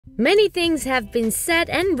Many things have been said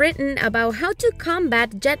and written about how to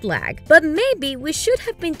combat jet lag, but maybe we should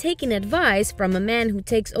have been taking advice from a man who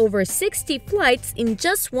takes over 60 flights in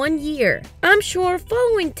just 1 year. I'm sure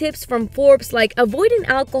following tips from Forbes like avoiding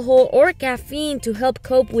alcohol or caffeine to help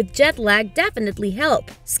cope with jet lag definitely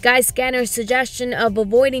help. Skyscanner's suggestion of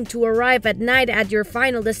avoiding to arrive at night at your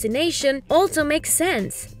final destination also makes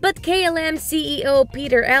sense. But KLM CEO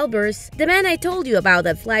Peter Albers, the man I told you about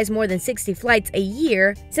that flies more than 60 flights a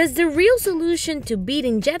year, says the real solution to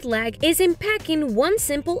beating jet lag is in packing one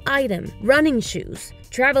simple item: running shoes.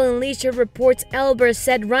 Travel and Leisure reports Albers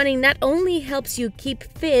said running not only helps you keep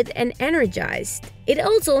fit and energized, it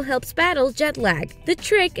also helps battle jet lag. The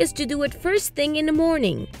trick is to do it first thing in the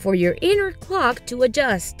morning for your inner clock to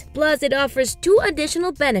adjust. Plus, it offers 2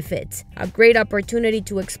 additional benefits: a great opportunity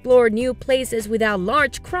to explore new places without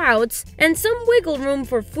large crowds, and some wiggle room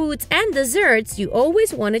for foods and desserts you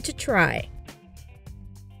always wanted to try.